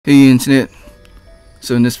Hey internet,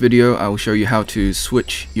 so in this video I will show you how to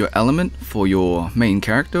switch your element for your main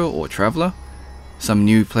character or traveler. Some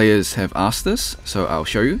new players have asked this, so I'll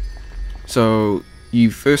show you. So you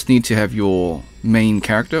first need to have your main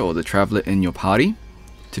character or the traveler in your party.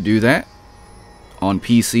 To do that, on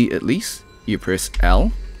PC at least, you press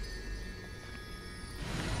L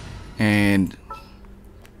and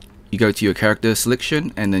you go to your character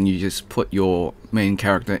selection and then you just put your main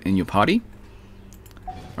character in your party.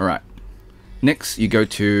 Alright, next you go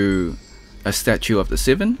to a statue of the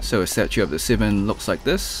seven. So a statue of the seven looks like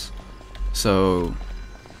this. So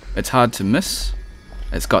it's hard to miss.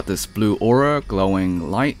 It's got this blue aura, glowing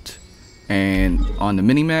light, and on the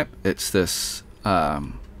minimap it's this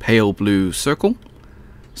pale blue circle.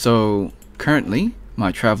 So currently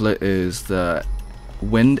my traveler is the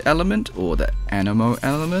wind element or the anemo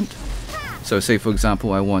element. So say for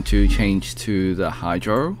example I want to change to the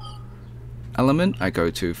hydro element, I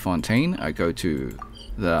go to Fontaine, I go to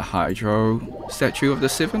the hydro statue of the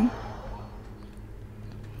seven,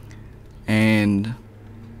 and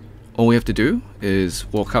all we have to do is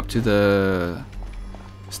walk up to the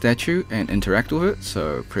statue and interact with it.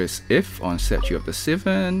 So press F on statue of the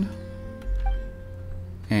seven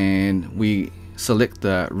and we select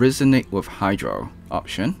the resonate with hydro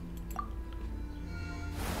option.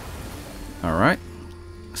 Alright,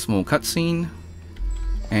 small cutscene.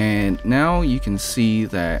 And now you can see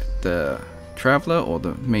that the traveler or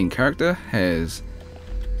the main character has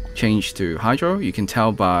changed to hydro. You can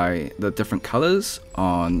tell by the different colors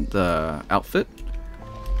on the outfit.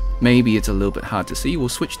 Maybe it's a little bit hard to see. We'll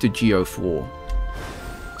switch to Geo 4.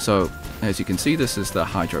 So as you can see, this is the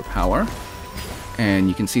hydro power. And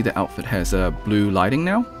you can see the outfit has a blue lighting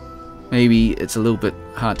now. Maybe it's a little bit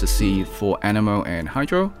hard to see for Anemo and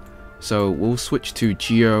hydro. So we'll switch to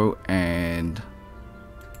Geo and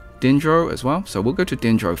Dendro as well. So we'll go to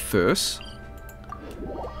Dendro first,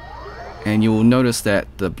 and you will notice that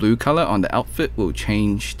the blue color on the outfit will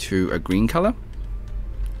change to a green color.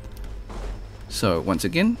 So once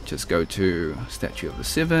again, just go to statue of the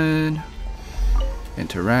seven,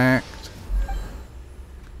 interact,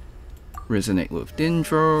 resonate with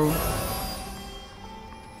Dendro.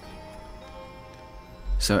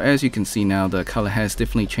 So as you can see now, the color has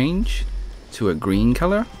definitely changed to a green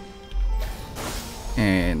color.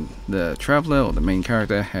 And the traveler or the main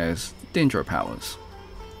character has Dendro powers.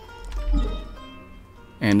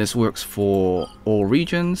 And this works for all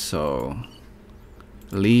regions, so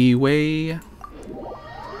leeway.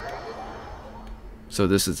 So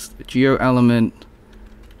this is the Geo element.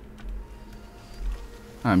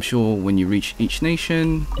 I'm sure when you reach each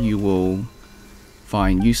nation, you will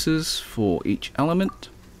find uses for each element.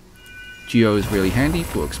 Geo is really handy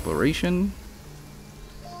for exploration.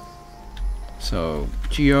 So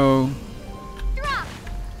Geo,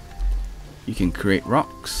 you can create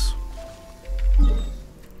rocks.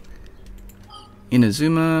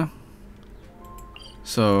 Inazuma,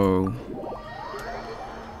 so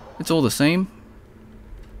it's all the same.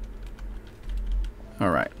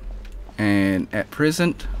 Alright, and at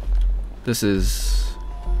present this is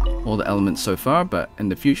all the elements so far, but in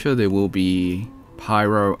the future there will be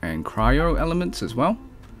pyro and cryo elements as well.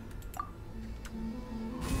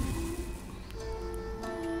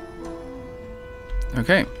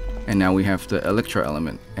 Okay, and now we have the electro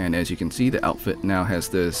element, and as you can see the outfit now has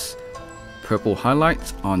this purple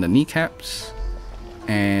highlights on the kneecaps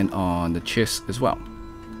and on the chest as well.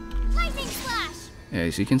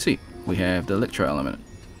 As you can see, we have the electro element.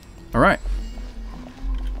 Alright,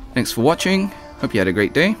 thanks for watching, hope you had a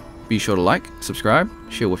great day. Be sure to like, subscribe,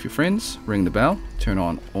 share with your friends, ring the bell, turn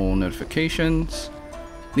on all notifications,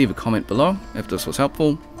 leave a comment below if this was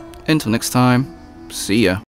helpful. Until next time, see ya.